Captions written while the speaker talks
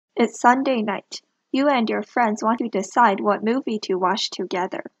It's Sunday night. You and your friends want to decide what movie to watch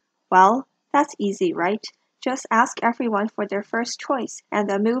together. Well, that's easy, right? Just ask everyone for their first choice, and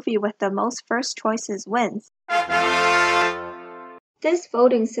the movie with the most first choices wins. This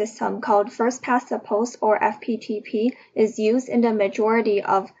voting system called First Past the Post or FPTP is used in the majority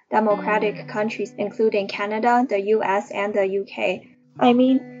of democratic countries including Canada, the US, and the UK. I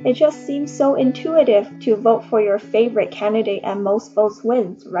mean, it just seems so intuitive to vote for your favorite candidate and most votes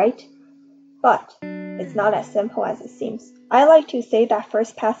wins, right? But it's not as simple as it seems. I like to say that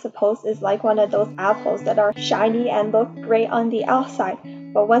First Past the Post is like one of those apples that are shiny and look great on the outside,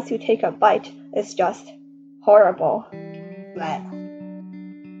 but once you take a bite, it's just horrible. Bleh.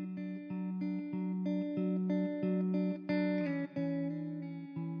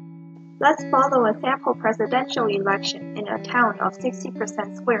 Let's follow a sample presidential election in a town of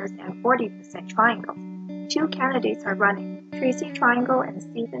 60% squares and 40% triangles. Two candidates are running, Tracy Triangle and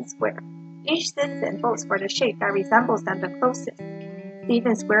Stephen Square. Each citizen votes for the shape that resembles them the closest.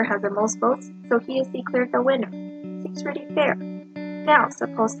 Stephen Square has the most votes, so he is declared the winner. Seems pretty fair. Now,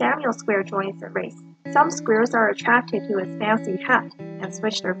 suppose Samuel Square joins the race. Some squares are attracted to his fancy hat and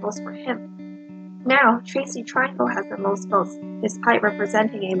switch their votes for him. Now, Tracy Triangle has the most votes, despite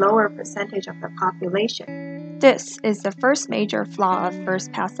representing a lower percentage of the population. This is the first major flaw of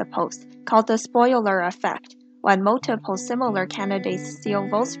First Past the Post, called the spoiler effect, when multiple similar candidates steal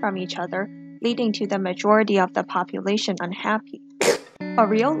votes from each other, leading to the majority of the population unhappy. A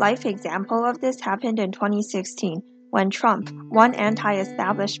real-life example of this happened in 2016, when Trump, one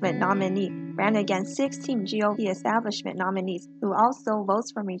anti-establishment nominee, ran against 16 GOP establishment nominees who all stole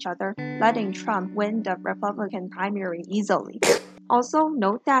votes from each other, letting Trump win the Republican primary easily. Also,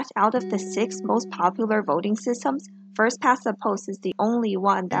 note that out of the 6 most popular voting systems, First Past the Post is the only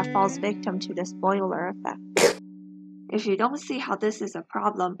one that falls victim to the spoiler effect. If you don't see how this is a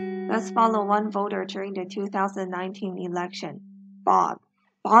problem, let's follow one voter during the 2019 election, Bob.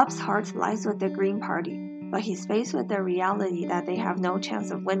 Bob's heart lies with the Green Party, but he's faced with the reality that they have no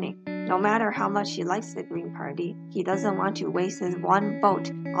chance of winning. No matter how much he likes the Green Party, he doesn't want to waste his one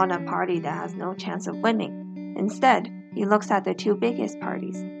vote on a party that has no chance of winning. Instead, he looks at the 2 biggest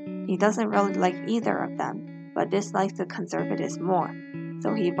parties. He doesn't really like either of them, but dislikes the Conservatives more.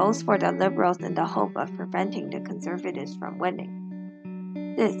 So he votes for the Liberals in the hope of preventing the Conservatives from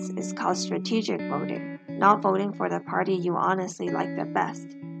winning. This is called strategic voting, not voting for the party you honestly like the best.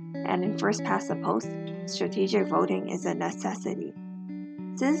 And in First Past the Post, strategic voting is a necessity.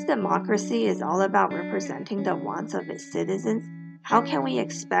 Since democracy is all about representing the wants of its citizens, how can we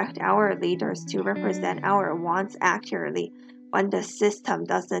expect our leaders to represent our wants accurately when the system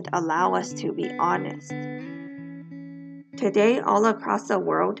doesn't allow us to be honest? Today, all across the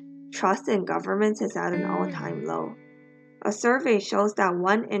world, trust in governments is at an all-time low. A survey shows that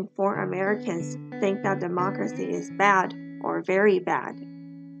 1 in 4 Americans think that democracy is bad or very bad.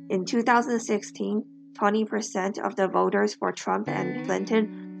 In 2016, 20% of the voters for Trump and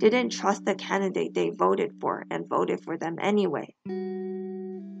Clinton didn't trust the candidate they voted for and voted for them anyway.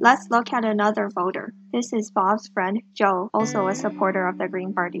 Let's look at another voter. This is Bob's friend, Joe, also a supporter of the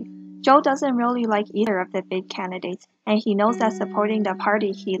Green Party. Joe doesn't really like either of the big candidates, and he knows that supporting the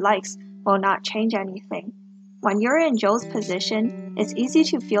party he likes will not change anything. When you're in Joe's position, it's easy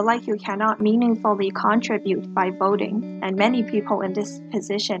to feel like you cannot meaningfully contribute by voting, and many people in this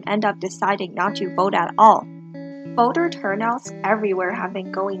position end up deciding not to vote at all. Voter turnouts everywhere have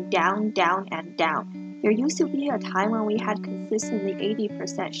been going down, down, and down. There used to be a time when we had consistently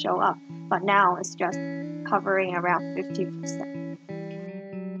 80% show up, but now it's just hovering around 50%.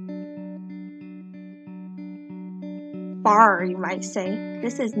 Bar, you might say.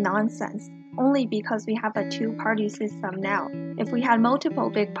 This is nonsense. Only because we have a 2-party system now. If we had multiple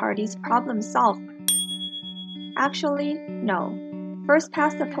big parties, problem solved. Actually, no. First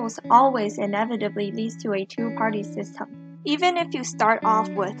Past the Post always inevitably leads to a 2-party system. Even if you start off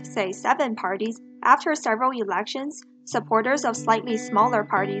with, say, 7 parties, after several elections, supporters of slightly smaller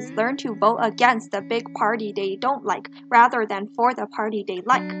parties learn to vote against the big party they don't like rather than for the party they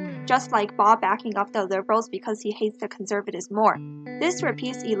like, just like Bob backing up the Liberals because he hates the Conservatives more. This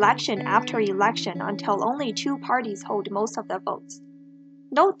repeats election after election until only 2 parties hold most of the votes.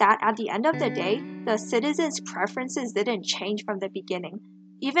 Note that at the end of the day, the citizens' preferences didn't change from the beginning.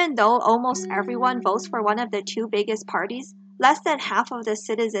 Even though almost everyone votes for one of the 2 biggest parties, less than half of the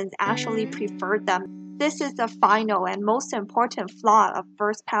citizens actually preferred them. This is the final and most important flaw of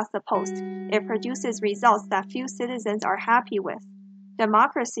First Past the Post. It produces results that few citizens are happy with.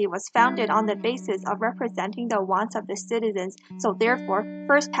 Democracy was founded on the basis of representing the wants of the citizens, so therefore,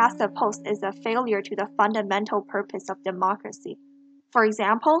 First Past the Post is a failure to the fundamental purpose of democracy. For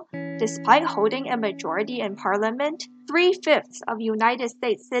example, despite holding a majority in parliament, 3/5 of United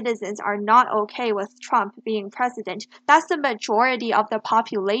States citizens are not okay with Trump being president. That's the majority of the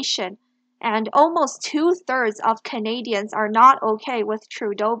population. And almost 2/3 of Canadians are not okay with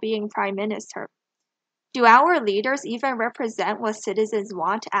Trudeau being prime minister. Do our leaders even represent what citizens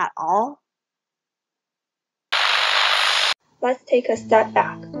want at all? Let's take a step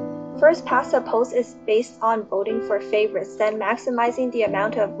back. First past the post is based on voting for favorites, then maximizing the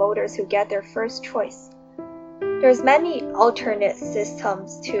amount of voters who get their first choice. There's many alternate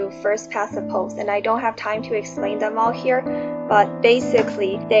systems to first past the post, and I don't have time to explain them all here, but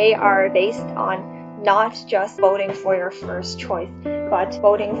basically they are based on not just voting for your first choice, but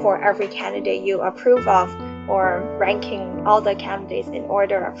voting for every candidate you approve of, or ranking all the candidates in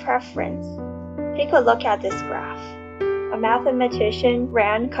order of preference. Take a look at this graph. A mathematician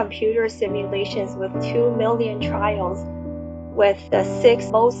ran computer simulations with 2 million trials with the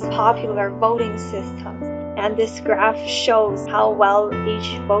 6 most popular voting systems, and this graph shows how well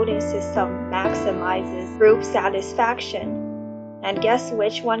each voting system maximizes group satisfaction. And guess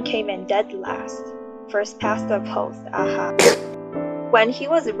which one came in dead last? First past the post, aha. When he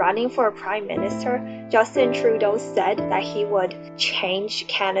was running for prime minister, Justin Trudeau said that he would change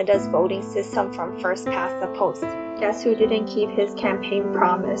Canada's voting system from first past the post. Guess who didn't keep his campaign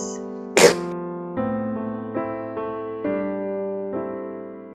promise?